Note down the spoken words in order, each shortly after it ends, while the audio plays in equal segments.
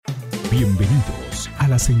Bienvenidos a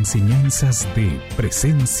las enseñanzas de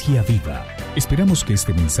Presencia Viva. Esperamos que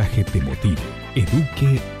este mensaje te motive,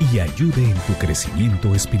 eduque y ayude en tu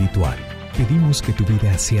crecimiento espiritual. Pedimos que tu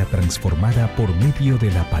vida sea transformada por medio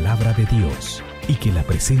de la palabra de Dios y que la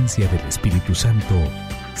presencia del Espíritu Santo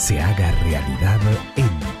se haga realidad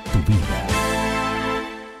en tu vida.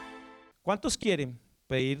 ¿Cuántos quieren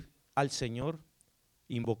pedir al Señor,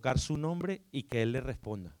 invocar su nombre y que Él le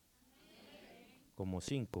responda? Como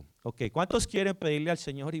 5. Ok, ¿cuántos quieren pedirle al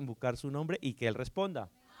Señor, invocar su nombre y que Él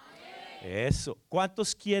responda? Eso.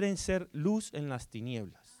 ¿Cuántos quieren ser luz en las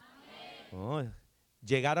tinieblas? Oh,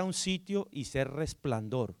 llegar a un sitio y ser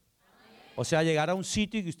resplandor. O sea, llegar a un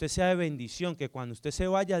sitio y que usted sea de bendición, que cuando usted se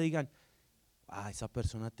vaya digan, esa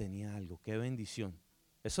persona tenía algo, qué bendición.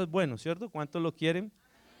 Eso es bueno, ¿cierto? ¿Cuántos lo quieren?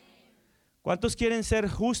 ¿Cuántos quieren ser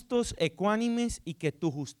justos, ecuánimes y que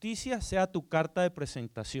tu justicia sea tu carta de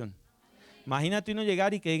presentación? Imagínate uno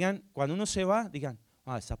llegar y que digan, cuando uno se va, digan,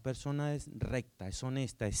 esa persona es recta, es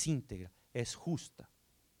honesta, es íntegra, es justa.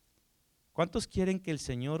 ¿Cuántos quieren que el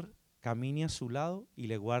Señor camine a su lado y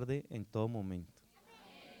le guarde en todo momento?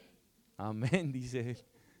 Amén, dice él.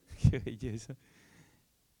 Qué belleza.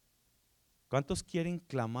 ¿Cuántos quieren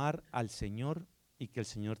clamar al Señor y que el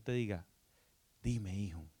Señor te diga, dime,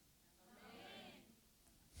 hijo?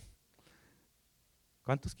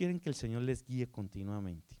 ¿Cuántos quieren que el Señor les guíe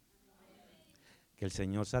continuamente? Que el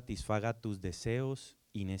Señor satisfaga tus deseos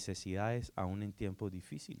y necesidades aún en tiempos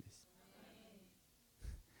difíciles.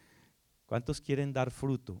 ¿Cuántos quieren dar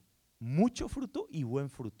fruto? Mucho fruto y buen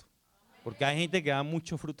fruto. Porque hay gente que da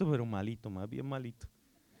mucho fruto pero malito, más bien malito.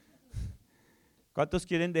 ¿Cuántos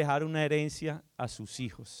quieren dejar una herencia a sus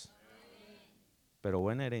hijos? Pero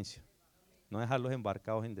buena herencia, no dejarlos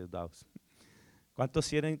embarcados endeudados. ¿Cuántos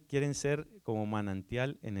quieren ser como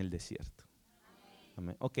manantial en el desierto?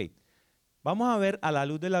 Amén. Ok. Vamos a ver a la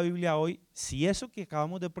luz de la Biblia hoy si eso que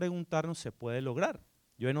acabamos de preguntarnos se puede lograr.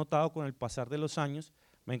 Yo he notado con el pasar de los años,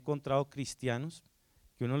 me he encontrado cristianos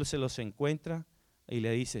que uno se los encuentra y le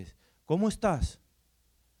dices, ¿cómo estás?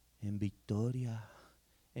 En victoria,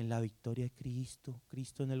 en la victoria de Cristo,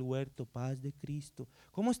 Cristo en el huerto, paz de Cristo.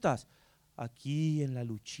 ¿Cómo estás? Aquí en la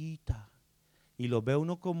luchita. Y los ve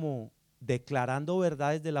uno como declarando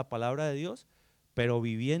verdades de la palabra de Dios, pero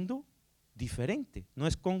viviendo diferente, no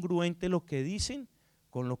es congruente lo que dicen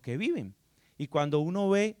con lo que viven. Y cuando uno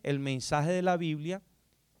ve el mensaje de la Biblia,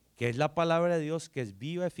 que es la palabra de Dios, que es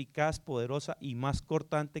viva, eficaz, poderosa y más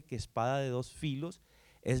cortante que espada de dos filos,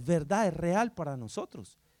 es verdad, es real para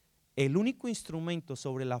nosotros. El único instrumento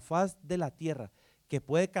sobre la faz de la tierra que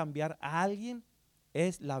puede cambiar a alguien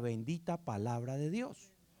es la bendita palabra de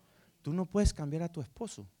Dios. Tú no puedes cambiar a tu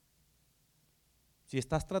esposo. Si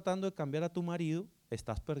estás tratando de cambiar a tu marido,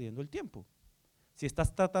 estás perdiendo el tiempo. Si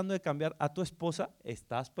estás tratando de cambiar a tu esposa,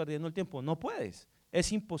 estás perdiendo el tiempo. No puedes,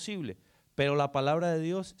 es imposible, pero la palabra de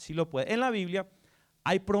Dios sí lo puede. En la Biblia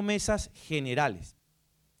hay promesas generales,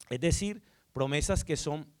 es decir, promesas que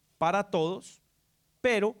son para todos,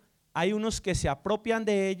 pero hay unos que se apropian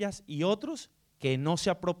de ellas y otros que no se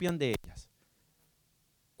apropian de ellas.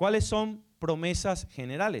 ¿Cuáles son promesas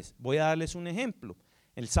generales? Voy a darles un ejemplo.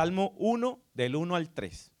 El Salmo 1, del 1 al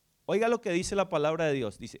 3. Oiga lo que dice la palabra de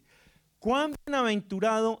Dios. Dice, cuán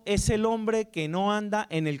bienaventurado es el hombre que no anda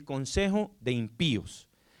en el consejo de impíos,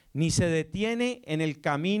 ni se detiene en el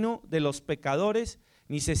camino de los pecadores,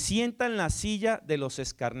 ni se sienta en la silla de los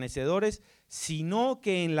escarnecedores, sino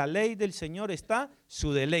que en la ley del Señor está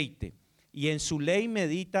su deleite, y en su ley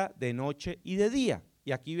medita de noche y de día.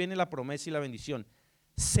 Y aquí viene la promesa y la bendición.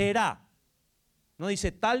 Será, no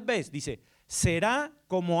dice tal vez, dice será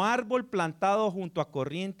como árbol plantado junto a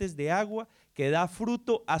corrientes de agua que da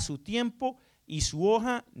fruto a su tiempo y su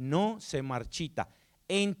hoja no se marchita.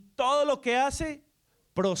 En todo lo que hace,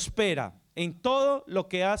 prospera. En todo lo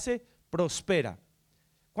que hace, prospera.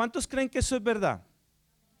 ¿Cuántos creen que eso es verdad?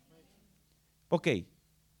 Ok.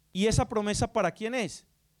 ¿Y esa promesa para quién es?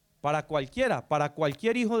 Para cualquiera, para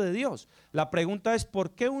cualquier hijo de Dios. La pregunta es,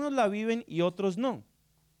 ¿por qué unos la viven y otros no?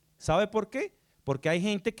 ¿Sabe por qué? Porque hay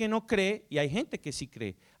gente que no cree y hay gente que sí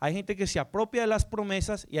cree. Hay gente que se apropia de las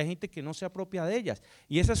promesas y hay gente que no se apropia de ellas.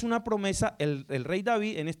 Y esa es una promesa, el rey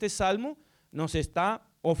David en este salmo nos está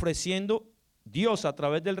ofreciendo, Dios a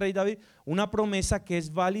través del rey David, una promesa que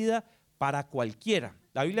es válida para cualquiera.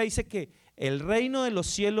 La Biblia dice que el reino de los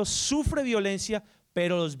cielos sufre violencia,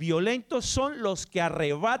 pero los violentos son los que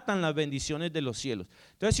arrebatan las bendiciones de los cielos.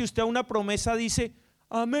 Entonces, si usted a una promesa dice,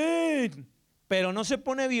 amén, pero no se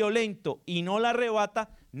pone violento y no la arrebata,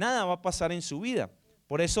 nada va a pasar en su vida.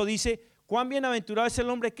 Por eso dice, cuán bienaventurado es el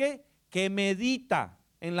hombre que medita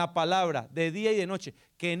en la palabra de día y de noche,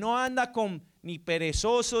 que no anda con ni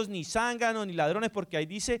perezosos, ni zánganos, ni ladrones, porque ahí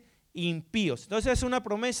dice impíos. Entonces es una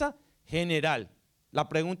promesa general. La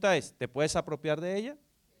pregunta es, ¿te puedes apropiar de ella?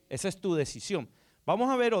 Esa es tu decisión. Vamos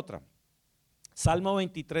a ver otra. Salmo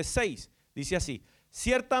 23, 6. Dice así: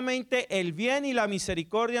 ciertamente el bien y la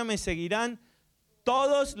misericordia me seguirán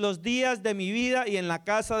todos los días de mi vida, y en la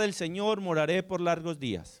casa del Señor moraré por largos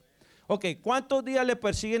días. Ok, ¿cuántos días le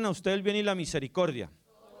persiguen a usted el bien y la misericordia?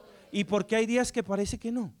 ¿Y por qué hay días que parece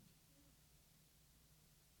que no?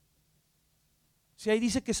 Si ahí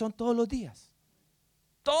dice que son todos los días.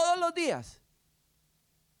 Todos los días.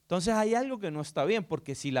 Entonces hay algo que no está bien,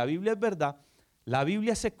 porque si la Biblia es verdad, la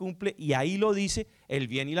Biblia se cumple y ahí lo dice, el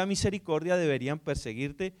bien y la misericordia deberían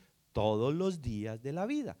perseguirte todos los días de la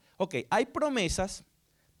vida. Ok, hay promesas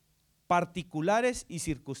particulares y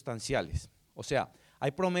circunstanciales. O sea,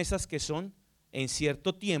 hay promesas que son en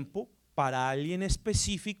cierto tiempo para alguien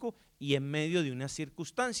específico y en medio de unas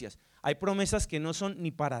circunstancias. Hay promesas que no son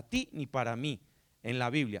ni para ti ni para mí en la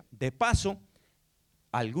Biblia. De paso,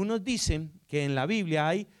 algunos dicen que en la Biblia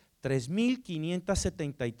hay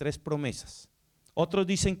 3.573 promesas. Otros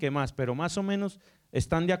dicen que más, pero más o menos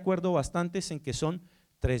están de acuerdo bastantes en que son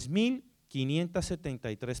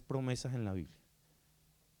 3.573 promesas en la Biblia.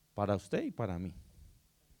 Para usted y para mí.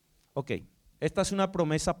 Ok, esta es una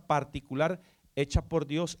promesa particular hecha por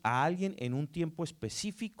Dios a alguien en un tiempo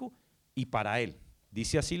específico y para él.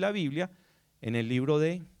 Dice así la Biblia en el libro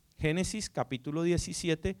de Génesis capítulo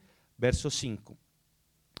 17, verso 5.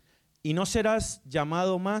 Y no serás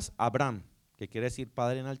llamado más Abraham, que quiere decir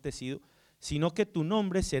padre enaltecido, sino que tu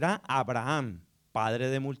nombre será Abraham, padre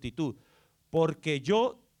de multitud, porque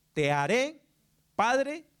yo te haré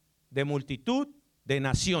padre de multitud de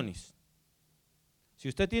naciones. Si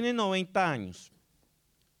usted tiene 90 años,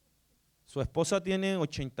 su esposa tiene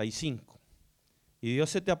 85, y Dios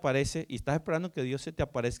se te aparece, y estás esperando que Dios se te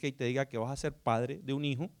aparezca y te diga que vas a ser padre de un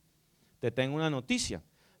hijo, te tengo una noticia.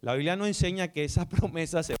 La Biblia no enseña que esa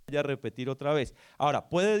promesa se vaya a repetir otra vez. Ahora,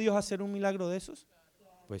 ¿puede Dios hacer un milagro de esos?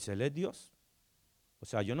 Pues Él es Dios. O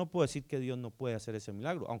sea, yo no puedo decir que Dios no puede hacer ese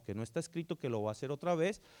milagro, aunque no está escrito que lo va a hacer otra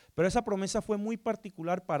vez, pero esa promesa fue muy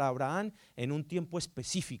particular para Abraham en un tiempo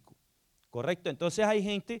específico, ¿correcto? Entonces hay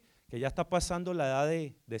gente que ya está pasando la edad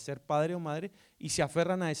de ser padre o madre y se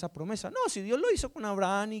aferran a esa promesa. No, si Dios lo hizo con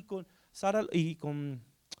Abraham y con Sara, y con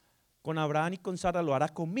Abraham y con Sara, lo hará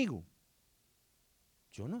conmigo.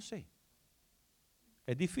 Yo no sé.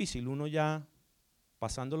 Es difícil uno ya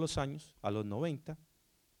pasando los años, a los 90,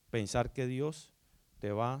 pensar que Dios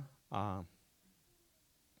te va a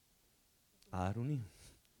dar un hijo.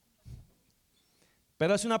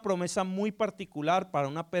 Pero es una promesa muy particular para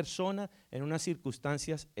una persona en unas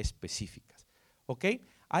circunstancias específicas. ¿Ok?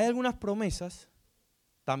 Hay algunas promesas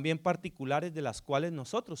también particulares de las cuales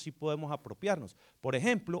nosotros sí podemos apropiarnos. Por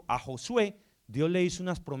ejemplo, a Josué Dios le hizo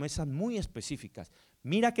unas promesas muy específicas.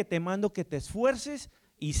 Mira que te mando que te esfuerces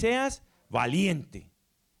y seas valiente.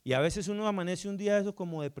 Y a veces uno amanece un día de eso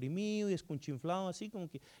como deprimido y desconchinflado, así como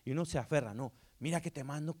que, y uno se aferra. No, mira que te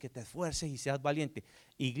mando que te esfuerces y seas valiente.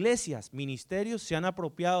 Iglesias, ministerios se han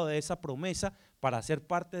apropiado de esa promesa para ser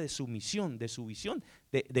parte de su misión, de su visión,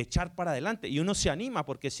 de echar para adelante. Y uno se anima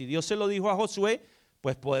porque si Dios se lo dijo a Josué,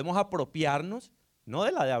 pues podemos apropiarnos, no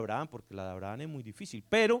de la de Abraham, porque la de Abraham es muy difícil,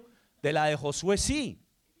 pero de la de Josué sí.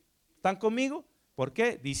 ¿Están conmigo? ¿Por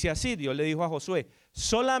qué? Dice así, Dios le dijo a Josué,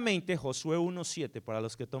 solamente, Josué 1:7, para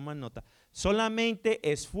los que toman nota,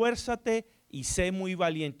 solamente esfuérzate y sé muy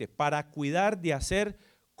valiente para cuidar de hacer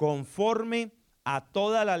conforme a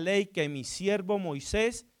toda la ley que mi siervo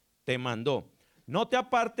Moisés te mandó. No te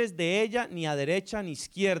apartes de ella ni a derecha ni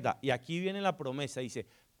izquierda. Y aquí viene la promesa, dice,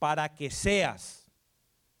 para que seas.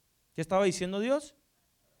 ¿Qué estaba diciendo Dios?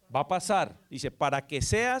 Va a pasar. Dice, para que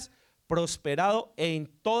seas prosperado en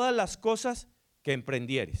todas las cosas que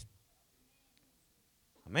emprendieres.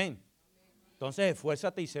 Amén. Entonces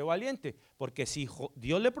esfuérzate y sé valiente, porque si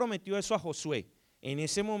Dios le prometió eso a Josué en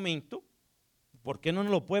ese momento, ¿por qué no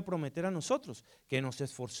nos lo puede prometer a nosotros? Que nos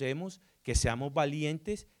esforcemos, que seamos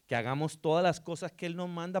valientes, que hagamos todas las cosas que Él nos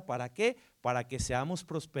manda. ¿Para qué? Para que seamos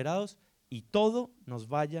prosperados y todo nos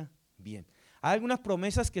vaya bien. Hay algunas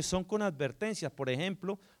promesas que son con advertencias. Por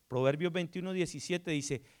ejemplo, Proverbios 21:17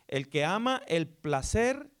 dice, el que ama el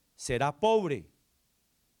placer será pobre.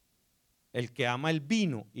 El que ama el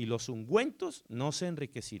vino y los ungüentos no se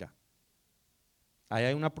enriquecerá. Ahí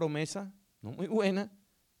hay una promesa, no muy buena,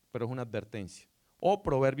 pero es una advertencia. O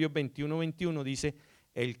Proverbios 21:21 dice,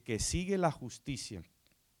 el que sigue la justicia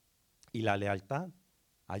y la lealtad,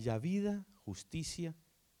 haya vida, justicia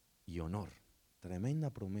y honor.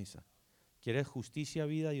 Tremenda promesa. ¿Quieres justicia,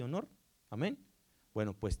 vida y honor? Amén.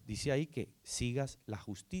 Bueno, pues dice ahí que sigas la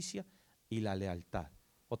justicia y la lealtad.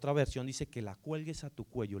 Otra versión dice que la cuelgues a tu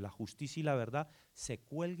cuello, la justicia y la verdad se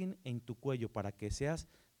cuelguen en tu cuello para que seas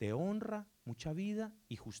de honra, mucha vida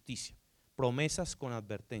y justicia. Promesas con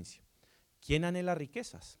advertencia. ¿Quién anhela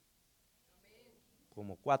riquezas?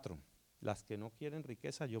 Como 4. Las que no quieren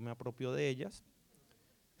riquezas, yo me apropio de ellas.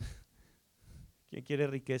 ¿Quién quiere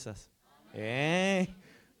riquezas? Le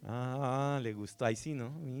gustó. Ahí sí,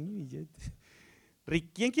 ¿no? Mi billete.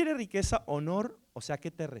 ¿Quién quiere riqueza? Honor, o sea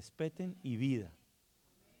que te respeten, y vida.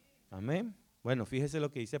 Amén. Bueno, fíjese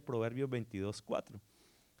lo que dice Proverbios 22:4.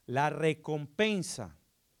 La recompensa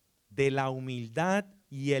de la humildad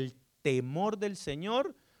y el temor del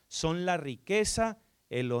Señor son la riqueza,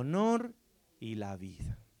 el honor y la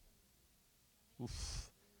vida.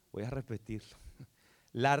 Voy a repetirlo.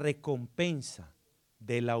 La recompensa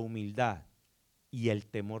de la humildad y el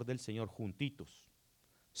temor del Señor juntitos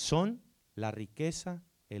son la riqueza,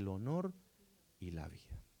 el honor y la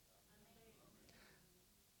vida.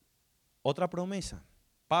 Otra promesa.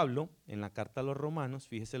 Pablo, en la carta a los Romanos,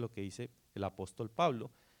 fíjese lo que dice el apóstol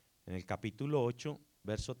Pablo, en el capítulo 8,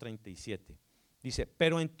 verso 37. Dice,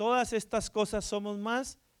 pero en todas estas cosas somos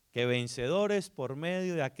más que vencedores por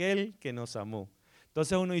medio de aquel que nos amó.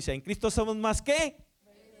 Entonces uno dice, ¿en Cristo somos más qué?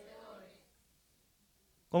 Vencedores.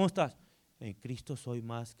 ¿Cómo estás? En Cristo soy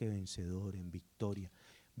más que vencedor, en victoria.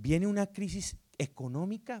 Viene una crisis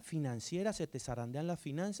económica, financiera, se te zarandean las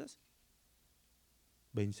finanzas.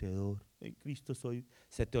 Vencedor, en Cristo soy.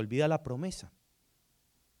 Se te olvida la promesa.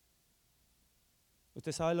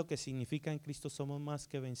 ¿Usted sabe lo que significa en Cristo somos más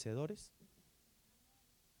que vencedores?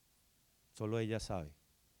 Solo ella sabe.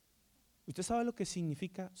 ¿Usted sabe lo que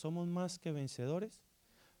significa somos más que vencedores?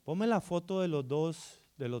 Ponme la foto de los dos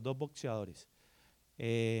boxeadores.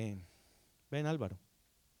 Ven Álvaro.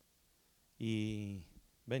 Y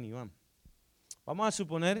ven Iván. Vamos a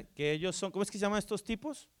suponer que ellos son, ¿cómo es que se llaman estos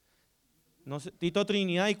tipos? No sé, Tito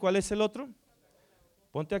Trinidad, ¿y cuál es el otro?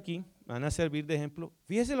 Ponte aquí, van a servir de ejemplo.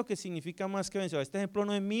 Fíjese lo que significa más que vencedor. Este ejemplo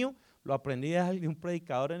no es mío, lo aprendí de un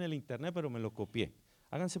predicador en el internet, pero me lo copié.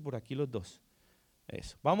 Háganse por aquí los dos.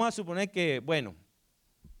 Eso. Vamos a suponer que, bueno,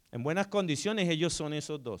 en buenas condiciones ellos son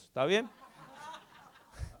esos dos. ¿Está bien?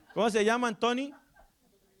 ¿Cómo se llaman, Tony?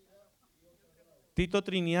 Tito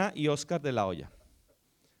Trinidad y Oscar de la Hoya.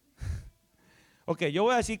 Ok, yo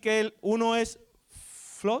voy a decir que uno es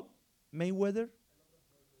Floyd Mayweather.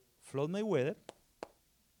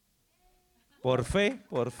 Por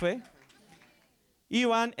fe.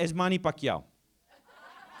 Iván es Manny Pacquiao.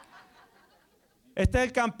 Este es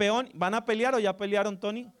el campeón. ¿Van a pelear o ya pelearon,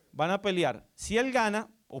 Tony? Van a pelear. Si él gana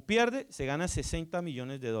o pierde, se gana $60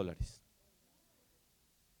 millones.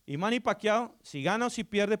 Y Manny Pacquiao, si gana o si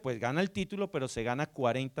pierde, pues gana el título, pero se gana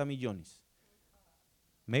 40 millones.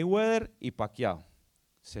 Mayweather y Pacquiao.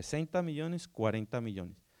 60 millones, 40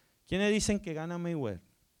 millones. ¿Quiénes dicen que gana Mayweather?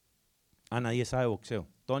 Nadie sabe boxeo.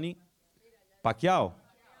 Tony, Pacquiao.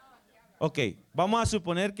 Ok, vamos a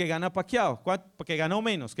suponer que gana Pacquiao, que ganó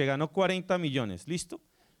menos, que ganó 40 millones. ¿Listo?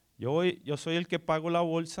 Yo soy el que pago la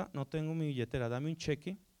bolsa, no tengo mi billetera, dame un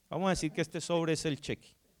cheque. Vamos a decir que este sobre es el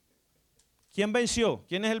cheque. ¿Quién venció?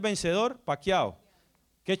 ¿Quién es el vencedor? Pacquiao.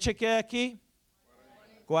 ¿Qué cheque hay aquí?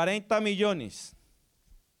 40 millones.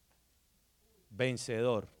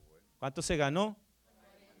 Vencedor. ¿Cuánto se ganó?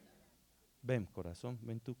 Ven, corazón,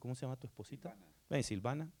 ven tú, ¿cómo se llama tu esposita? Ven,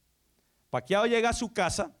 Silvana. Pacquiao llega a su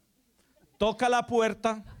casa, toca la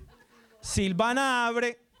puerta, Silvana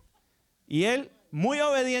abre y él muy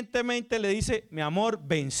obedientemente le dice, mi amor,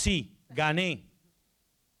 vencí, gané.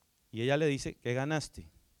 Y ella le dice, ¿qué ganaste?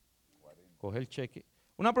 Coge el cheque.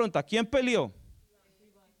 Una pregunta, ¿quién peleó?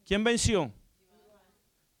 ¿Quién venció?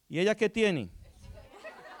 ¿Y ella qué tiene?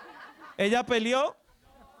 Ella peleó,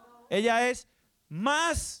 ella es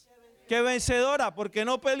más que vencedora porque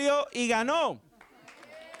no peleó y ganó.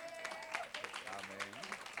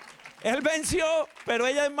 Él venció, pero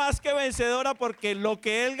ella es más que vencedora porque lo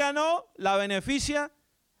que él ganó la beneficia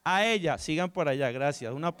a ella. Sigan por allá,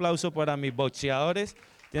 gracias. Un aplauso para mis boxeadores.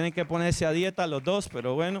 Tienen que ponerse a dieta los dos,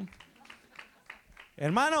 pero bueno.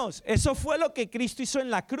 Hermanos, eso fue lo que Cristo hizo en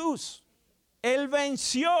la cruz. Él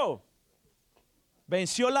venció.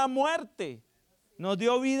 Venció la muerte. Nos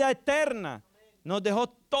dio vida eterna. Nos dejó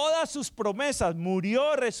todas sus promesas.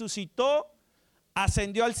 Murió, resucitó,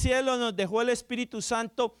 ascendió al cielo, nos dejó el Espíritu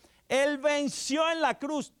Santo. Él venció en la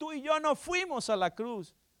cruz. Tú y yo no fuimos a la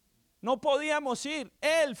cruz. No podíamos ir.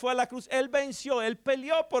 Él fue a la cruz. Él venció. Él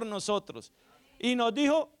peleó por nosotros. Y nos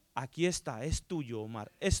dijo, aquí está, es tuyo, Omar.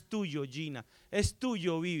 Es tuyo, Gina. Es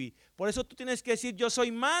tuyo, Vivi. Por eso tú tienes que decir, yo soy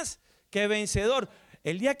más que vencedor.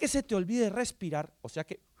 El día que se te olvide respirar, o sea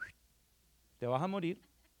que te vas a morir.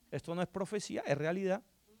 Esto no es profecía, es realidad.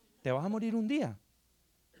 Te vas a morir un día.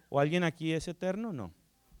 ¿O alguien aquí es eterno? No.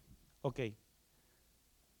 Ok.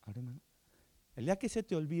 Abre mano. El día que se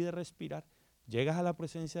te olvide respirar, llegas a la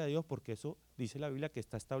presencia de Dios, porque eso dice la Biblia que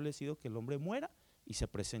está establecido que el hombre muera y se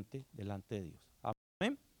presente delante de Dios.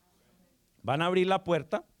 Amén. Van a abrir la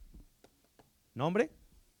puerta. ¿Nombre?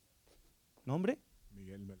 ¿Nombre?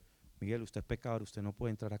 Miguel, usted es pecador, usted no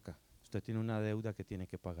puede entrar acá. Usted tiene una deuda que tiene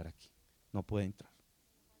que pagar aquí. No puede entrar.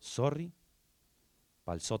 Sorry.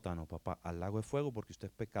 Para el sótano, papá, al lago de fuego, porque usted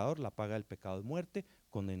es pecador, la paga del pecado es muerte,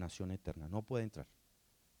 condenación eterna. No puede entrar.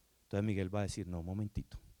 Entonces Miguel va a decir, no, un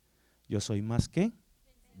momentito. Yo soy más que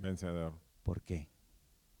vencedor. ¿Por qué?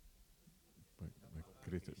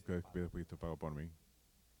 Cristo pagó por mí.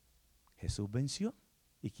 Jesús venció.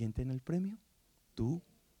 ¿Y quién tiene el premio? Tú.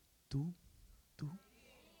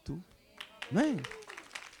 Amén.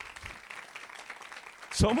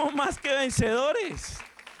 Somos más que vencedores.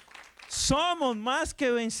 Somos más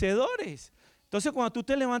que vencedores. Entonces cuando tú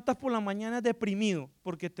te levantas por la mañana deprimido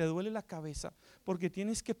porque te duele la cabeza, porque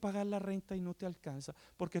tienes que pagar la renta y no te alcanza,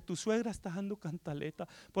 porque tu suegra está dando cantaleta,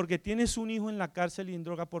 porque tienes un hijo en la cárcel y en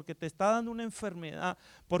droga, porque te está dando una enfermedad,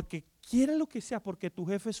 porque quiera lo que sea, porque tu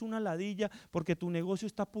jefe es una ladilla, porque tu negocio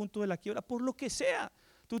está a punto de la quiebra, por lo que sea.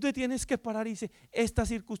 Tú te tienes que parar y decir, esta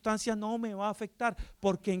circunstancia no me va a afectar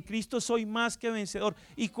porque en Cristo soy más que vencedor.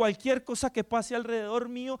 Y cualquier cosa que pase alrededor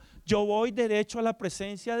mío, yo voy derecho a la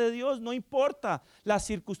presencia de Dios, no importa. Las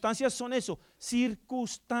circunstancias son eso,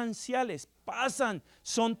 circunstanciales, pasan,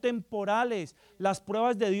 son temporales. Las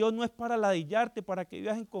pruebas de Dios no es para ladillarte, para que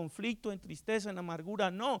vivas en conflicto, en tristeza, en amargura,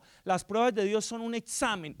 no. Las pruebas de Dios son un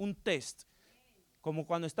examen, un test. Como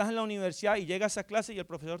cuando estás en la universidad y llegas a clase y el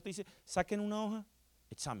profesor te dice, saquen una hoja.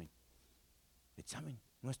 Examen,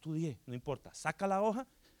 no estudié, no importa, saca la hoja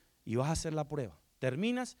y vas a hacer la prueba.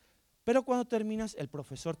 Terminas, pero cuando terminas el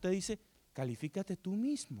profesor te dice, califícate tú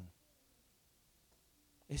mismo.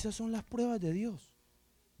 Esas son las pruebas de Dios.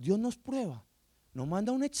 Dios nos prueba, nos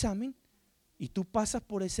manda un examen y tú pasas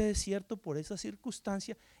por ese desierto, por esa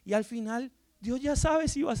circunstancia y al final Dios ya sabe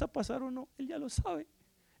si vas a pasar o no, Él ya lo sabe.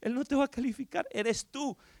 Él no te va a calificar, eres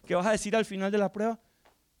tú que vas a decir al final de la prueba,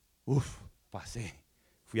 pasé.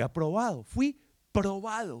 Fui aprobado, fui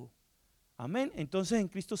probado. Amén. Entonces en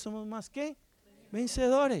Cristo somos más que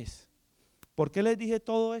vencedores. ¿Por qué les dije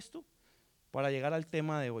todo esto? Para llegar al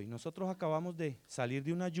tema de hoy. Nosotros acabamos de salir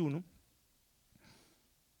de un ayuno.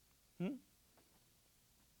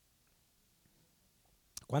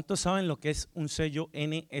 ¿Cuántos saben lo que es un sello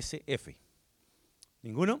NSF?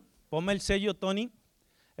 ¿Ninguno? Ponme el sello, Tony.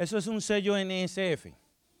 Eso es un sello NSF.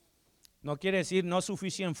 No quiere decir no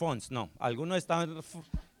sufficient funds, no. Algunos están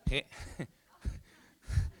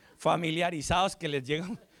familiarizados que les llega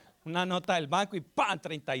una nota del banco y ¡pam!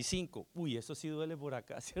 35. Uy, eso sí duele por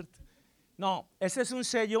acá, ¿cierto? No, ese es un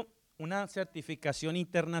sello, una certificación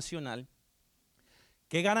internacional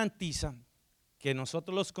que garantiza que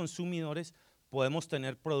nosotros los consumidores podemos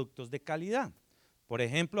tener productos de calidad. Por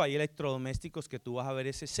ejemplo, hay electrodomésticos que tú vas a ver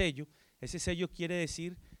ese sello. Ese sello quiere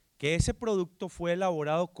decir que ese producto fue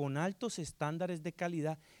elaborado con altos estándares de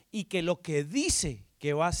calidad y que lo que dice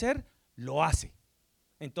que va a hacer, lo hace.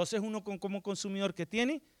 Entonces uno como consumidor que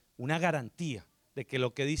tiene una garantía de que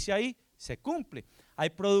lo que dice ahí se cumple.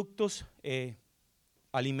 Hay productos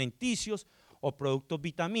alimenticios o productos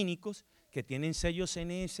vitamínicos que tienen sellos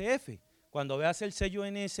NSF. Cuando veas el sello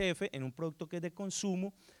NSF en un producto que es de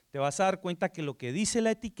consumo, te vas a dar cuenta que lo que dice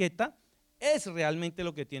la etiqueta es realmente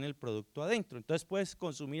lo que tiene el producto adentro. Entonces puedes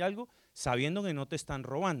consumir algo sabiendo que no te están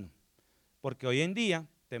robando. Porque hoy en día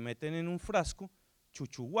te meten en un frasco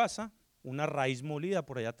chuchuguasa, una raíz molida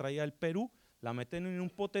por allá traída del Perú, la meten en un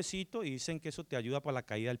potecito y dicen que eso te ayuda para la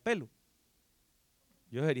caída del pelo.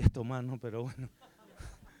 Yo debería tomar, ¿no? Pero bueno.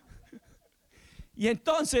 Y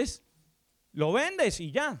entonces lo vendes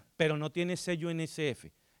y ya, pero no tiene sello NSF.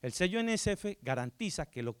 El sello NSF garantiza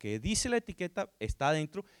que lo que dice la etiqueta está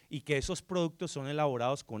adentro y que esos productos son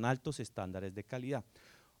elaborados con altos estándares de calidad.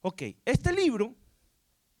 Ok, este libro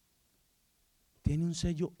tiene un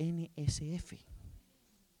sello NSF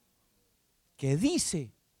que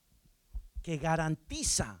dice, que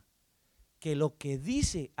garantiza que lo que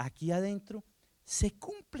dice aquí adentro se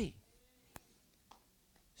cumple.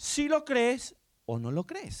 Si lo crees o no lo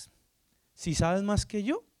crees. Si sabes más que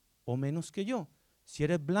yo o menos que yo. Si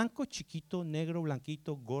eres blanco, chiquito, negro,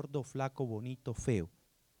 blanquito, gordo, flaco, bonito, feo.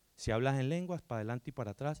 Si hablas en lenguas, para adelante y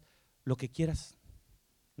para atrás, lo que quieras.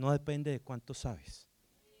 No depende de cuánto sabes,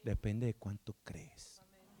 depende de cuánto crees.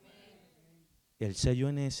 El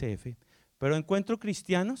sello NSF. Pero encuentro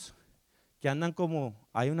cristianos que andan como,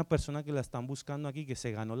 hay una persona que la están buscando aquí que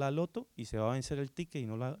se ganó la loto y se va a vencer el ticket y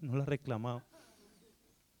no la ha reclamado.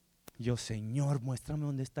 Yo, Señor, muéstrame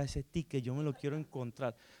dónde está ese ticket, yo me lo quiero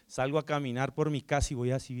encontrar. Salgo a caminar por mi casa y voy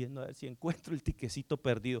así viendo a ver si encuentro el tiquecito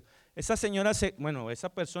perdido. Esa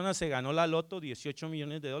persona se ganó la loto, 18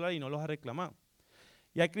 millones de dólares y no los ha reclamado.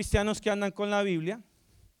 Y hay cristianos que andan con la Biblia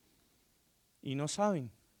y no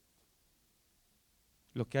saben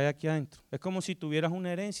lo que hay aquí adentro. Es como si tuvieras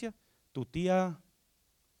una herencia, tu tía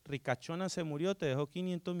ricachona se murió, te dejó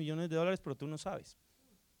 500 millones de dólares, pero tú no sabes.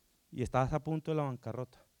 Y estás a punto de la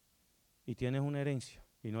bancarrota. Y tienes una herencia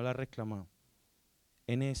y no la has reclamado.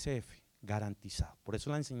 NSF, garantizado. Por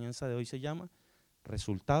eso la enseñanza de hoy se llama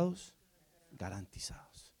resultados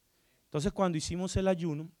garantizados. Entonces, cuando hicimos el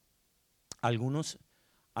ayuno, algunos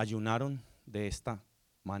ayunaron de esta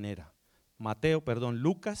manera.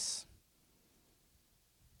 Lucas,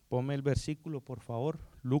 ponme el versículo por favor,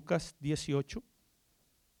 Lucas 18,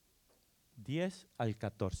 10 al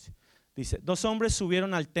 14. Dice, 2 hombres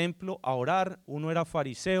subieron al templo a orar, uno era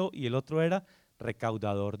fariseo y el otro era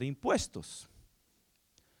recaudador de impuestos.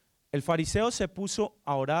 El fariseo se puso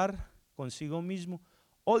a orar consigo mismo,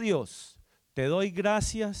 oh Dios, te doy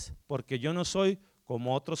gracias porque yo no soy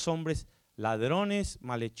como otros hombres, ladrones,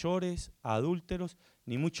 malhechores, adúlteros,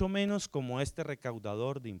 ni mucho menos como este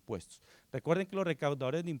recaudador de impuestos. Recuerden que los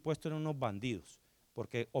recaudadores de impuestos eran unos bandidos,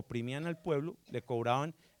 porque oprimían al pueblo, le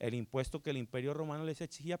cobraban el impuesto que el Imperio Romano les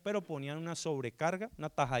exigía, pero ponían una sobrecarga, una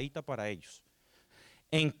tajadita para ellos.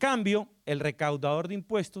 En cambio, el recaudador de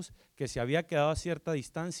impuestos, que se había quedado a cierta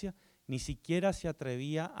distancia, ni siquiera se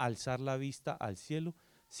atrevía a alzar la vista al cielo,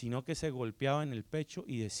 sino que se golpeaba en el pecho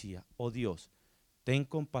y decía, oh Dios, ten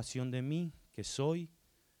compasión de mí, que soy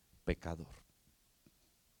pecador.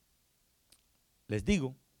 Les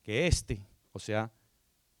digo que o sea,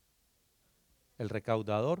 el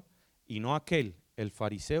recaudador, y no aquel, el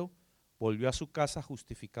fariseo, volvió a su casa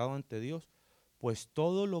justificado ante Dios, pues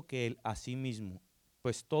todo el que a sí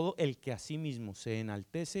mismo se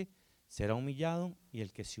enaltece será humillado, y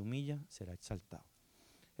el que se humilla será exaltado.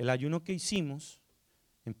 El ayuno que hicimos,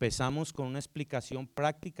 empezamos con una explicación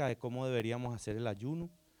práctica de cómo deberíamos hacer el ayuno,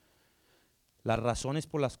 las razones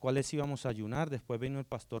por las cuales íbamos a ayunar. Después vino el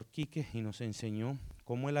pastor Quique y nos enseñó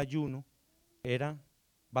cómo el ayuno era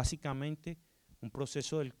básicamente un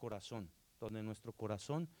proceso del corazón, donde nuestro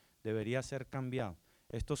corazón debería ser cambiado.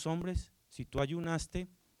 Estos hombres, si tú ayunaste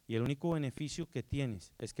y el único beneficio que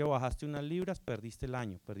tienes es que bajaste unas libras, perdiste el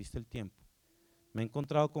año, perdiste el tiempo. Me he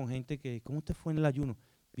encontrado con gente que, ¿cómo te fue en el ayuno?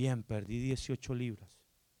 Bien, perdí 18 libras.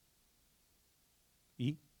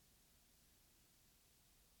 ¿Y?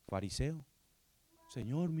 Fariseo,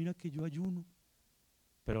 Señor, mira que yo ayuno.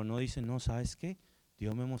 Pero no dice, no, ¿sabes qué?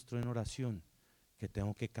 Dios me mostró en oración que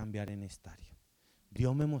tengo que cambiar en esta área.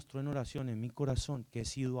 Dios me mostró en oración en mi corazón que he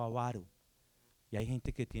sido avaro. Y hay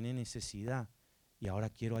gente que tiene necesidad y ahora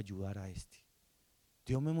quiero ayudar a este.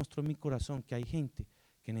 Dios me mostró en mi corazón que hay gente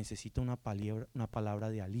que necesita una palabra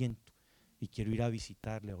de aliento y quiero ir a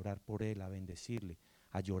visitarle, a orar por él, a bendecirle,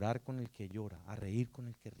 a llorar con el que llora, a reír con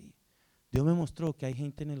el que ríe. Dios me mostró que hay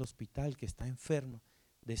gente en el hospital que está enferma,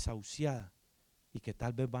 desahuciada y que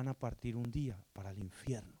tal vez van a partir un día para el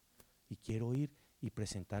infierno y quiero ir y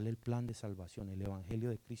presentarle el plan de salvación, el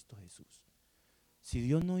evangelio de Cristo Jesús. Si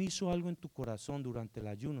Dios no hizo algo en tu corazón durante el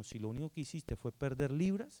ayuno, si lo único que hiciste fue perder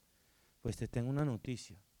libras, pues te tengo una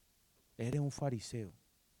noticia, eres un fariseo,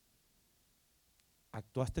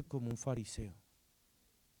 actuaste como un fariseo.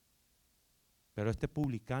 Pero este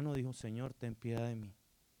publicano dijo, Señor, ten piedad de mí,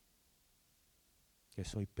 que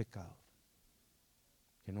soy pecador,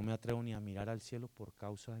 que no me atrevo ni a mirar al cielo por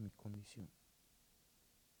causa de mi condición.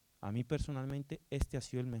 A mí personalmente este ha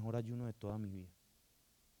sido el mejor ayuno de toda mi vida,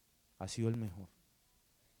 ha sido el mejor.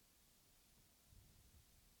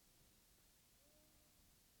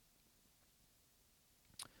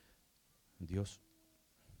 Dios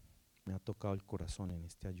me ha tocado el corazón en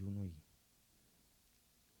este ayuno y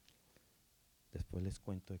después les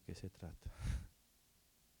cuento de qué se trata.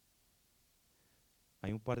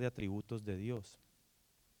 Hay un par de atributos de Dios,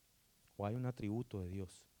 o hay un atributo de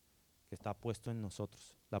Dios que está puesto en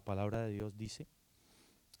nosotros. La palabra de Dios dice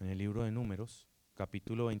en el libro de Números,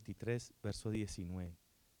 capítulo 23, verso 19.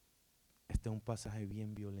 Este es un pasaje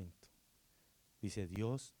bien violento. Dice,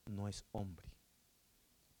 Dios no es hombre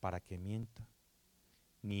para que mienta,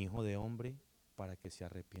 ni hijo de hombre para que se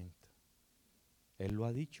arrepienta. Él lo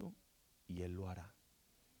ha dicho y Él lo hará.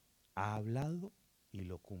 Ha hablado y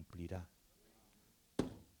lo cumplirá.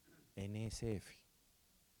 NSF.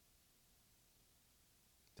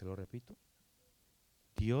 Te lo repito.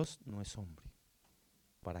 Dios no es hombre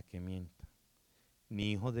para que mienta,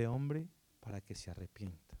 ni hijo de hombre para que se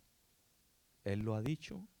arrepienta. Él lo ha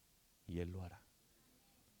dicho y Él lo hará.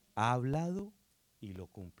 Ha hablado y lo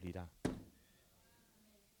cumplirá.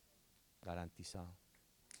 Garantizado.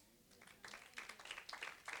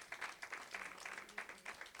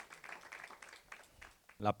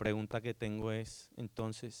 La pregunta que tengo es,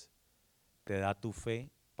 entonces, ¿te da tu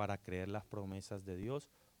fe para creer las promesas de Dios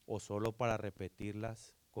o solo para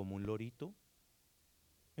repetirlas como un lorito?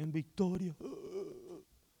 En victoria.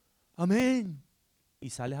 Amén.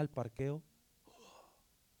 Y sales al parqueo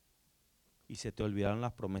y se te olvidaron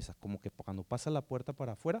las promesas, como que cuando pasas la puerta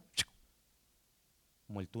para afuera,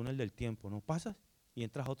 como el túnel del tiempo, ¿no? Pasas y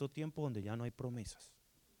entras a otro tiempo donde ya no hay promesas.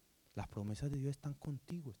 Las promesas de Dios están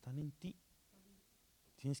contigo, están en ti.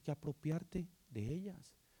 Tienes que apropiarte de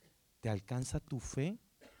ellas. ¿Te alcanza tu fe?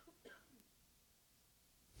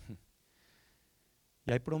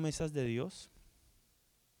 Y hay promesas de Dios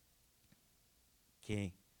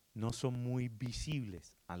que no son muy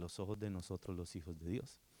visibles a los ojos de nosotros los hijos de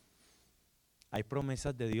Dios. Hay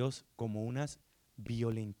promesas de Dios como unas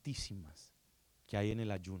violentísimas que hay en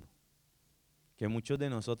el ayuno, que muchos de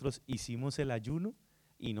nosotros hicimos el ayuno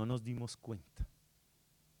y no nos dimos cuenta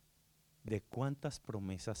de cuántas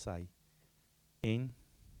promesas hay en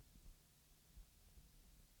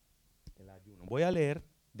el ayuno. Voy a leer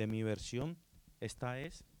de mi versión, esta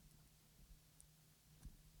es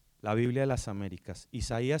la Biblia de las Américas,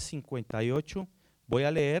 Isaías 58, voy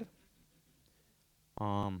a leer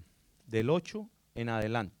del 8 en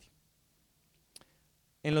adelante.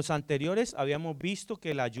 En los anteriores habíamos visto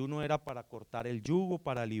que el ayuno era para cortar el yugo,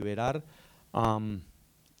 para liberar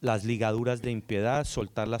las ligaduras de impiedad,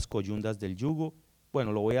 soltar las coyundas del yugo.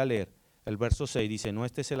 Bueno, lo voy a leer. El verso 6 dice, no,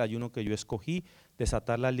 este es el ayuno que yo escogí,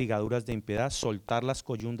 desatar las ligaduras de impiedad, soltar las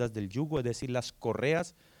coyundas del yugo, es decir, las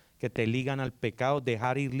correas que te ligan al pecado,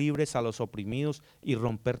 dejar ir libres a los oprimidos y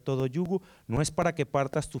romper todo yugo. No es para que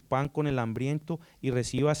partas tu pan con el hambriento y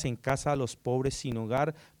recibas en casa a los pobres sin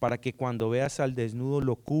hogar, para que cuando veas al desnudo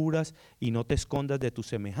lo cubras y no te escondas de tu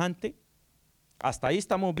semejante. Hasta ahí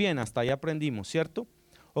estamos bien, hasta ahí aprendimos, ¿cierto?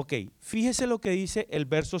 Ok, fíjese lo que dice el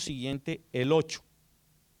verso siguiente, el 8.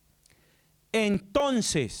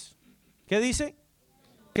 Entonces, ¿qué dice?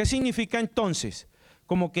 ¿Qué significa entonces?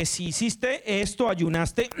 Como que si hiciste esto,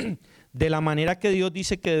 ayunaste de la manera que Dios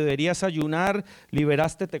dice que deberías ayunar,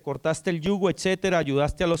 liberaste, te cortaste el yugo, etcétera,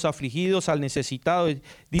 ayudaste a los afligidos, al necesitado.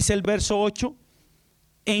 Dice el verso 8,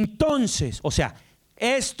 entonces, o sea,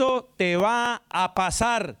 esto te va a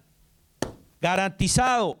pasar,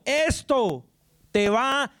 garantizado, esto te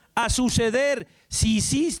va a suceder si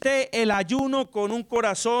hiciste el ayuno con un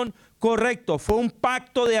corazón correcto. Fue un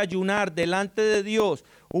pacto de ayunar delante de Dios,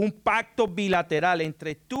 un pacto bilateral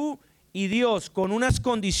entre tú y Dios con unas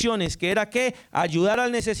condiciones que era que ayudar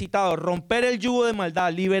al necesitado, romper el yugo de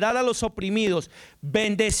maldad, liberar a los oprimidos,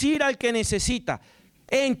 bendecir al que necesita.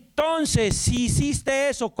 Entonces, si hiciste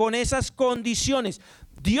eso con esas condiciones,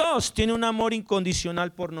 Dios tiene un amor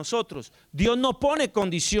incondicional por nosotros. Dios no pone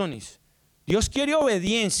condiciones. Dios quiere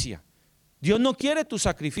obediencia. Dios no quiere tu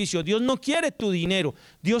sacrificio. Dios no quiere tu dinero.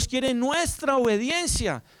 Dios quiere nuestra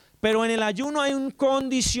obediencia. Pero en el ayuno hay un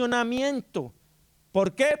condicionamiento.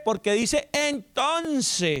 ¿Por qué? Porque dice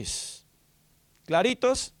entonces.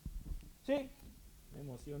 ¿Claritos? Sí. Me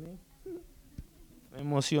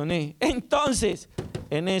emocioné. Entonces,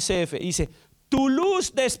 NSF dice, tu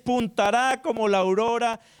luz despuntará como la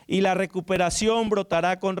aurora y la recuperación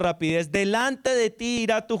brotará con rapidez. Delante de ti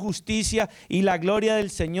irá tu justicia y la gloria del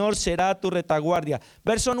Señor será tu retaguardia.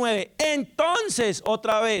 Verso 9, entonces,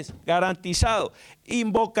 otra vez, garantizado,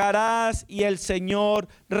 invocarás y el Señor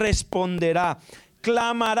responderá.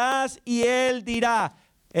 Clamarás y Él dirá,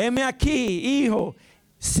 heme aquí, hijo.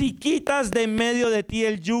 Si quitas de en medio de ti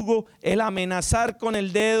el yugo, el amenazar con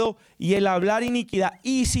el dedo y el hablar iniquidad,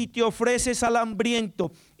 y si te ofreces al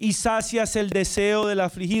hambriento y sacias el deseo del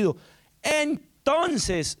afligido,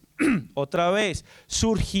 entonces, otra vez,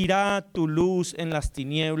 surgirá tu luz en las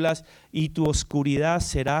tinieblas y tu oscuridad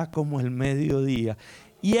será como el mediodía.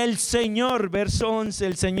 Y el Señor, verso 11,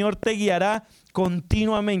 el Señor te guiará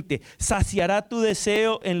continuamente, saciará tu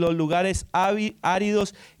deseo en los lugares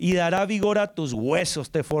áridos y dará vigor a tus huesos,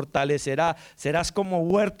 te fortalecerá, serás como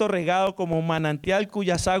huerto regado, como manantial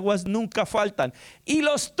cuyas aguas nunca faltan, y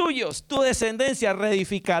los tuyos, tu descendencia,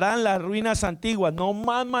 reedificarán las ruinas antiguas. No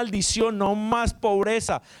más maldición, no más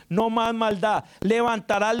pobreza, no más maldad.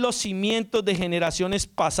 Levantarán los cimientos de generaciones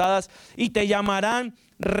pasadas y te llamarán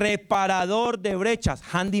reparador de brechas,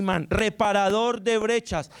 handyman, reparador de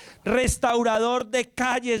brechas, restaurador de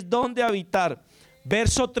calles donde habitar.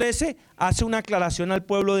 Verso 13 hace una aclaración al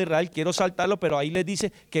pueblo de Israel, quiero saltarlo, pero ahí les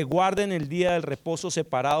dice que guarden el día del reposo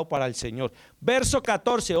separado para el Señor. Verso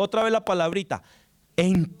 14, otra vez la palabrita,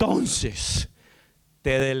 entonces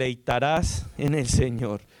te deleitarás en el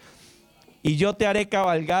Señor. Y yo te haré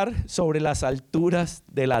cabalgar sobre las alturas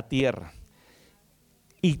de la tierra.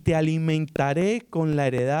 Y te alimentaré con la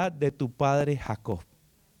heredad de tu padre Jacob.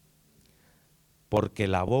 Porque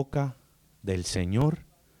la boca del Señor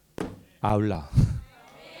habla.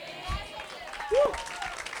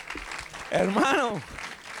 Hermano,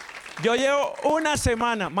 yo llevo una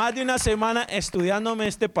semana, más de una semana estudiándome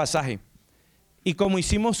este pasaje. Y como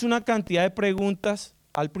hicimos una cantidad de preguntas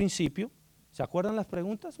al principio, ¿se acuerdan las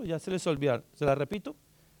preguntas o ya se les olvidaron? ¿Se las repito?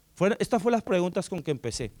 Estas fueron las preguntas con que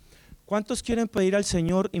empecé. ¿Cuántos quieren pedir al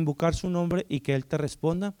Señor, invocar su nombre y que Él te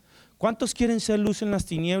responda? ¿Cuántos quieren ser luz en las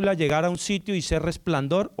tinieblas, llegar a un sitio y ser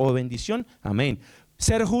resplandor o bendición? Amén.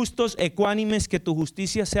 Ser justos, ecuánimes, que tu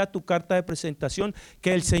justicia sea tu carta de presentación,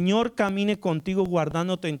 que el Señor camine contigo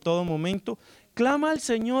guardándote en todo momento. Clama al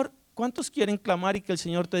Señor. ¿Cuántos quieren clamar y que el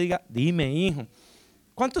Señor te diga, dime, hijo?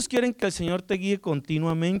 ¿Cuántos quieren que el Señor te guíe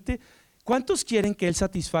continuamente? ¿Cuántos quieren que Él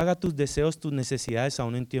satisfaga tus deseos, tus necesidades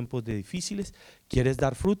aún en tiempos de difíciles? ¿Quieres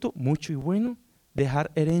dar fruto mucho y bueno?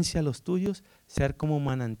 ¿Dejar herencia a los tuyos? ¿Ser como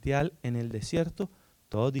manantial en el desierto?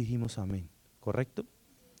 Todos dijimos amén, ¿correcto?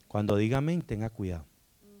 Cuando diga amén, tenga cuidado.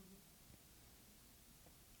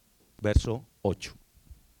 Verso 8.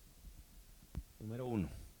 Número 1.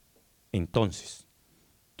 Entonces,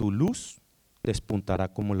 tu luz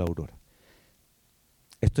despuntará como la aurora.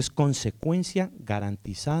 Esto es consecuencia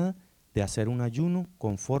garantizada de hacer un ayuno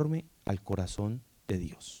conforme al corazón de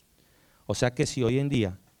Dios. O sea que si hoy en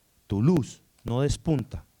día tu luz no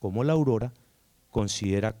despunta como la aurora,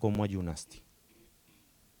 considera cómo ayunaste.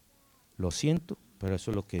 Lo siento, pero eso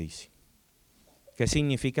es lo que dice. ¿Qué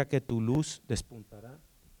significa que tu luz despuntará?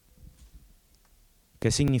 ¿Qué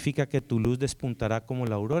significa que tu luz despuntará como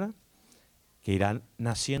la aurora? Que irá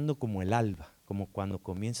naciendo como el alba, como cuando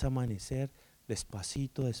comienza a amanecer,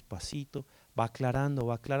 despacito, despacito, va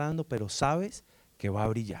aclarando, pero sabes que va a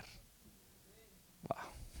brillar.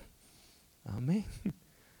 Wow. Amén.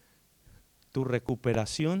 Tu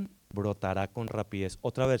recuperación brotará con rapidez.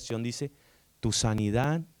 Otra versión dice, tu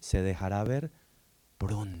sanidad se dejará ver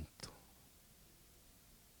pronto.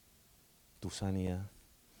 Tu sanidad.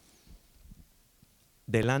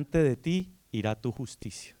 Delante de ti irá tu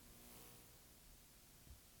justicia.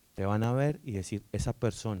 Te van a ver y decir, esa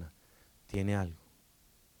persona tiene algo.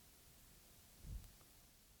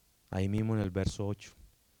 Ahí mismo en el verso 8.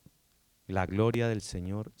 La gloria del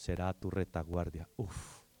Señor será tu retaguardia.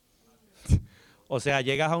 Uf. O sea,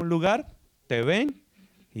 llegas a un lugar, te ven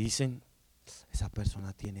y dicen, esa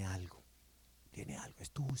persona tiene algo,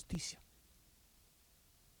 es tu justicia.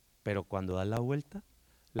 Pero cuando das la vuelta,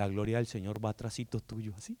 la gloria del Señor va atrásito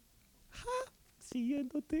tuyo, así,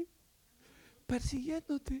 siguiéndote,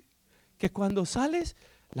 persiguiéndote. Que cuando sales,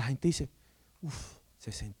 la gente dice,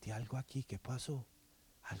 se sentía algo aquí, ¿qué pasó?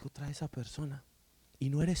 Algo trae esa persona. Y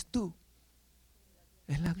no eres tú,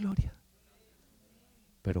 es la gloria.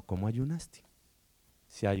 Pero ¿cómo ayunaste?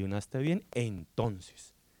 Si ayunaste bien,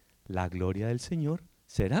 entonces la gloria del Señor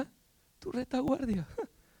será tu retaguardia.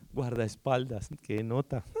 Guardaespaldas, qué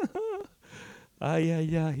nota. Ay,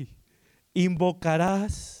 ay, ay.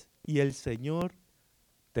 Invocarás y el Señor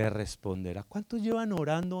te responderá. ¿Cuántos llevan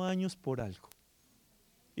orando años por algo?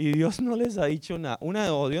 Y Dios no les ha dicho nada.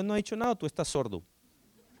 O Dios no ha dicho nada o tú estás sordo.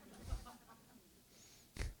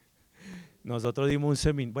 Nosotros dimos un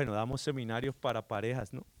seminario, damos seminarios para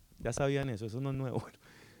parejas, ¿no? Ya sabían eso no es nuevo. Bueno,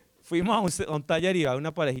 fuimos a un taller y había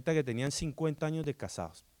una parejita que tenían 50 años de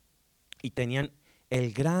casados. Y tenían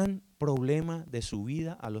el gran problema de su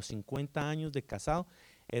vida a los 50 años de casado,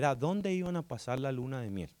 era dónde iban a pasar la luna de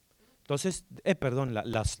miel. Entonces,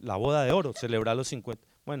 la boda de oro, celebrar los 50.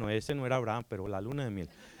 Bueno, ese no era Abraham, pero la luna de miel.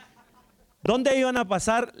 ¿Dónde iban a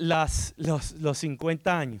pasar los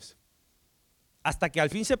 50 años? Hasta que al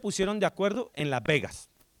fin se pusieron de acuerdo en Las Vegas.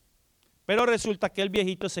 Pero resulta que el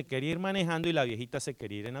viejito se quería ir manejando y la viejita se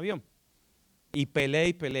quería ir en avión. Y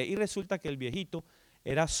peleé. Y resulta que el viejito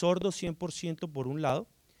era sordo 100% por un lado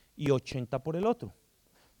y 80 por el otro.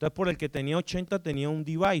 Entonces por el que tenía 80 tenía un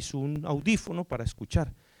device, un audífono para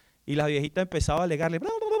escuchar. Y la viejita empezaba a alegarle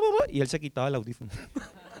y él se quitaba el audífono.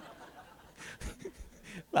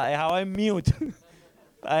 La dejaba en mute.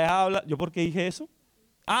 La dejaba hablar. ¿Yo por qué dije eso?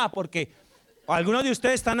 Porque algunos de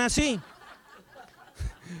ustedes están así.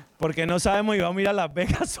 Porque no sabemos si vamos a ir a Las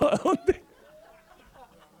Vegas o a dónde.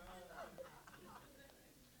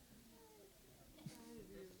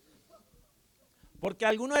 Porque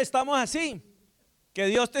algunos estamos así. Que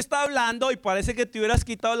Dios te está hablando y parece que te hubieras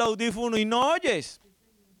quitado el audífono y no oyes.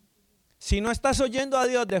 Si no estás oyendo a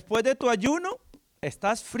Dios después de tu ayuno,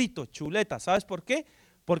 estás frito, chuleta. ¿Sabes por qué?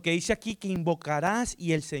 Porque dice aquí que invocarás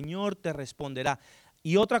y el Señor te responderá.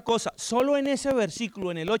 Y otra cosa, solo en ese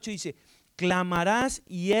versículo, en el 8 dice, clamarás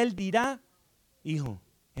y él dirá, hijo,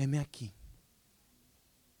 heme aquí.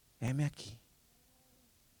 Heme aquí.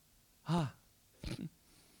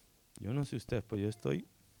 Yo no sé ustedes, pues yo estoy.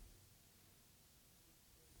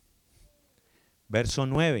 Verso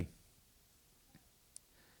 9.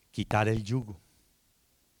 Quitar el yugo.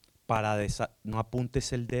 No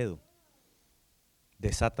apuntes el dedo.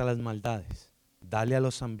 Desata las maldades. Dale a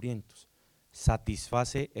los hambrientos.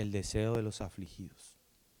 Satisface el deseo de los afligidos.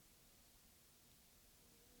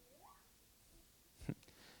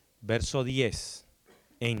 Verso 10.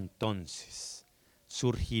 Entonces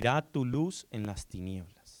surgirá tu luz en las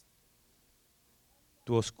tinieblas.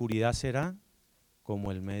 Tu oscuridad será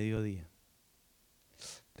como el mediodía.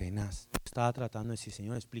 Tenaz. Estaba tratando de decir,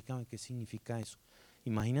 Señor, explícame qué significa eso.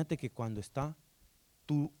 Imagínate que cuando está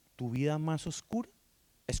tu vida más oscura,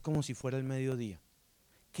 es como si fuera el mediodía.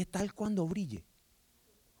 ¿Qué tal cuando brille?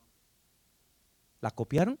 ¿La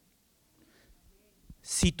copiaron?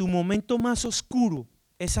 Si tu momento más oscuro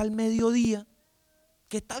es al mediodía,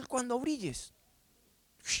 ¿qué tal cuando brilles?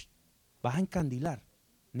 Vas a encandilar,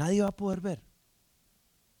 nadie va a poder ver.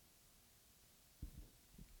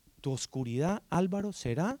 Tu oscuridad, Álvaro,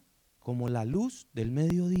 será como la luz del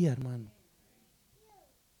mediodía, hermano.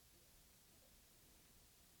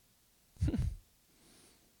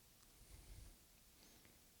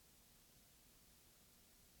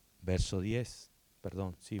 Verso 10.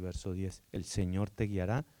 El Señor te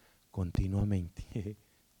guiará continuamente,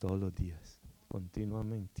 todos los días,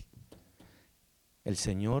 continuamente. El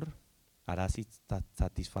Señor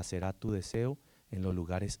satisfacerá tu deseo en los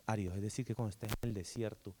lugares áridos. Es decir, que cuando estés en el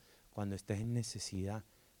desierto, cuando estés en necesidad,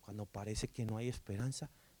 cuando parece que no hay esperanza,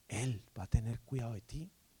 Él va a tener cuidado de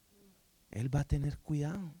ti. Él va a tener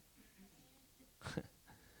cuidado.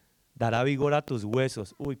 Dará vigor a tus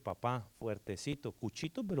huesos. Uy, papá, fuertecito,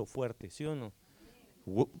 cuchito, pero fuerte, ¿sí o no?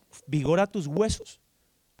 Vigor a tus huesos.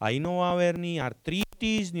 Ahí no va a haber ni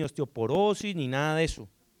artritis, ni osteoporosis, ni nada de eso.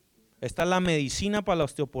 Esta es la medicina para la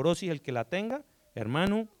osteoporosis. El que la tenga,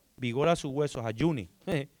 hermano, vigora sus huesos, ayune.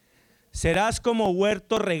 Serás como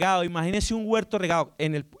huerto regado. Imagínese un huerto regado.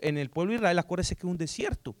 En el pueblo de Israel, acuérdese que es un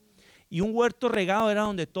desierto. Y un huerto regado era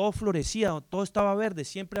donde todo florecía, todo estaba verde,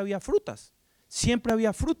 siempre había frutas, siempre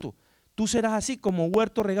había fruto. Tú serás así como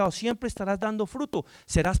huerto regado, siempre estarás dando fruto,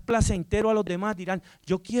 serás placentero a los demás, dirán,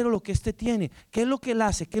 yo quiero lo que este tiene. ¿Qué es lo que él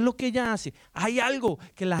hace? ¿Qué es lo que ella hace? Hay algo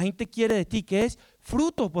que la gente quiere de ti, que es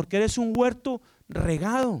fruto, porque eres un huerto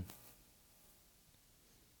regado.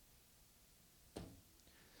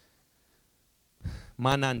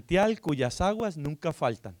 Manantial cuyas aguas nunca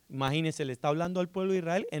faltan. Imagínense, le está hablando al pueblo de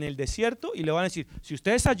Israel en el desierto y le van a decir, si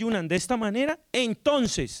ustedes ayunan de esta manera,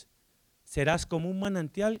 entonces serás como un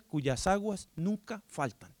manantial cuyas aguas nunca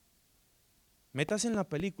faltan. Métase en la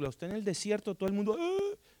película, usted en el desierto, todo el mundo,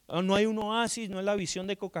 no hay un oasis, no es la visión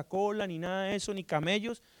de Coca-Cola, ni nada de eso, ni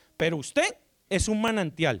camellos, pero usted es un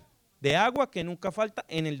manantial de agua que nunca falta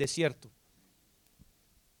en el desierto.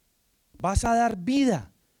 Vas a dar vida.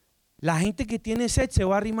 La gente que tiene sed se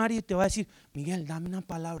va a arrimar y te va a decir, Miguel, dame una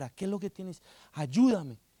palabra, ¿qué es lo que tienes?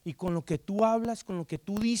 Ayúdame. Y con lo que tú hablas, con lo que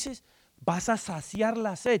tú dices, vas a saciar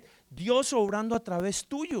la sed. Dios obrando a través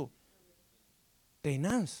tuyo.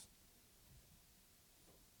 Tenaz.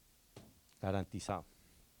 Garantizado.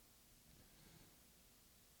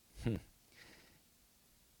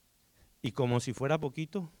 Y como si fuera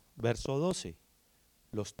poquito, verso 12,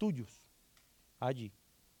 los tuyos, allí,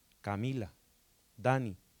 Camila,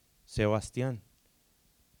 Dani, Sebastián,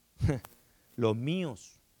 los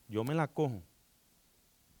míos, yo me la cojo,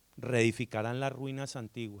 reedificarán las ruinas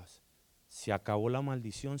antiguas. Se acabó la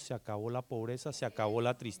maldición, se acabó la pobreza, se acabó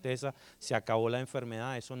la tristeza, se acabó la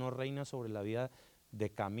enfermedad. Eso no reina sobre la vida de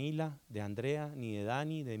Camila, de Andrea, ni de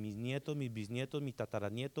Dani, de mis nietos, mis bisnietos, mis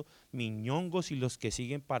tataranietos, mis ñongos y los que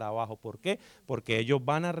siguen para abajo. ¿Por qué? Porque ellos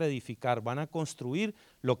van a reedificar, van a construir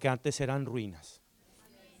lo que antes eran ruinas.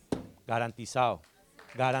 Garantizado.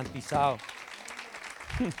 Garantizado.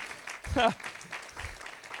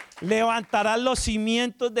 Levantarás los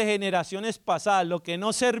cimientos de generaciones pasadas. Lo que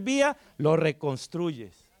no servía, lo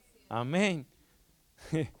reconstruyes. Amén.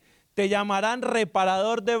 Te llamarán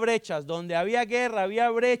reparador de brechas. Donde había guerra, había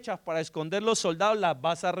brechas para esconder los soldados, las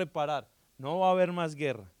vas a reparar. No va a haber más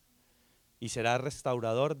guerra. Y serás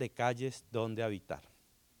restaurador de calles donde habitar.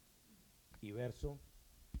 Y verso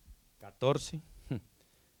 14.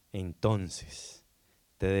 Entonces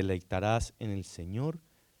te deleitarás en el Señor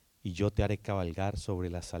y yo te haré cabalgar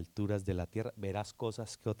sobre las alturas de la tierra. Verás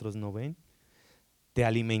cosas que otros no ven. Te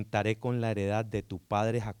alimentaré con la heredad de tu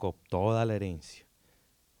padre Jacob, toda la herencia.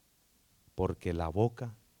 Porque la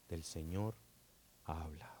boca del Señor ha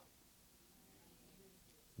hablado.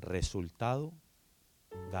 Resultado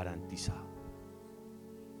garantizado.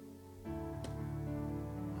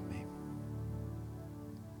 Amén.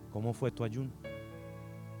 ¿Cómo fue tu ayuno?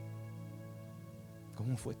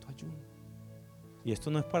 ¿Cómo fue tu ayuno? Y esto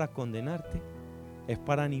no es para condenarte, es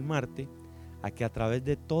para animarte a que a través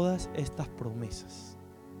de todas estas promesas,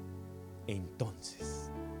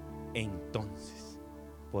 entonces,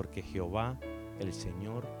 porque Jehová, el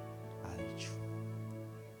Señor, ha dicho.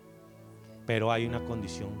 Pero hay una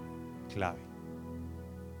condición clave.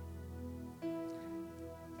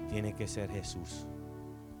 Tiene que ser Jesús,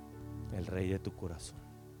 el Rey de tu corazón,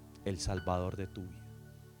 el Salvador de tu vida,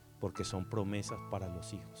 porque son promesas para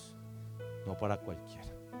los hijos, no para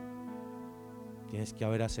cualquiera. Tienes que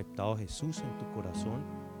haber aceptado a Jesús en tu corazón,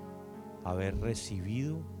 haber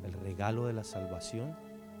recibido el regalo de la salvación,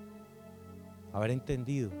 haber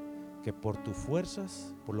entendido que por tus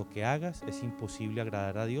fuerzas, por lo que hagas, es imposible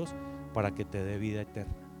agradar a Dios para que te dé vida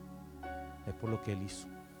eterna. Es por lo que Él hizo.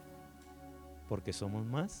 Porque somos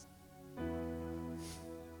más.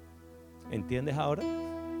 ¿Entiendes ahora?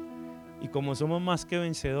 Y como somos más que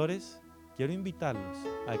vencedores, quiero invitarlos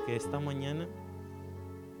a que esta mañana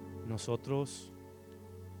nosotros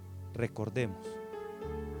recordemos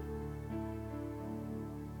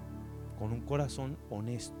con un corazón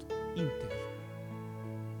honesto, íntegro,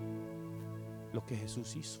 lo que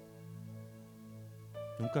Jesús hizo.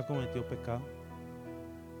 Nunca cometió pecado.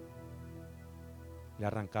 Le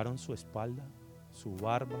arrancaron su espalda, su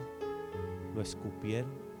barba, lo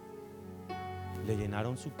escupieron, le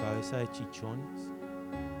llenaron su cabeza de chichones,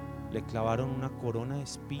 le clavaron una corona de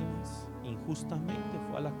espinas, injustamente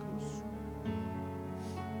fue a la cruz.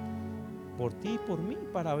 Por ti y por mí,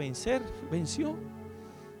 para vencer, venció.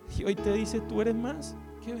 Y hoy te dice, tú eres más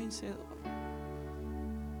que vencedor.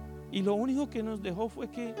 Y lo único que nos dejó fue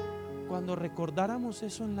que cuando recordáramos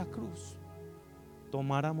eso en la cruz,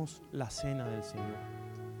 tomáramos la cena del Señor.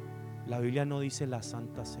 La Biblia no dice la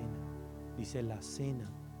Santa Cena, dice la cena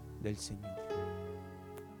del Señor.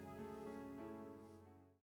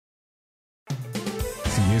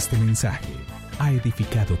 Si este mensaje ha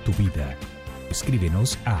edificado tu vida,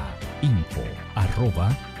 escríbenos a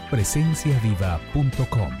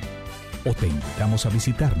info@presenciaviva.com o te invitamos a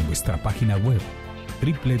visitar nuestra página web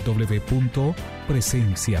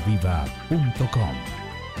www.presenciaviva.com.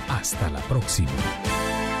 Hasta la próxima.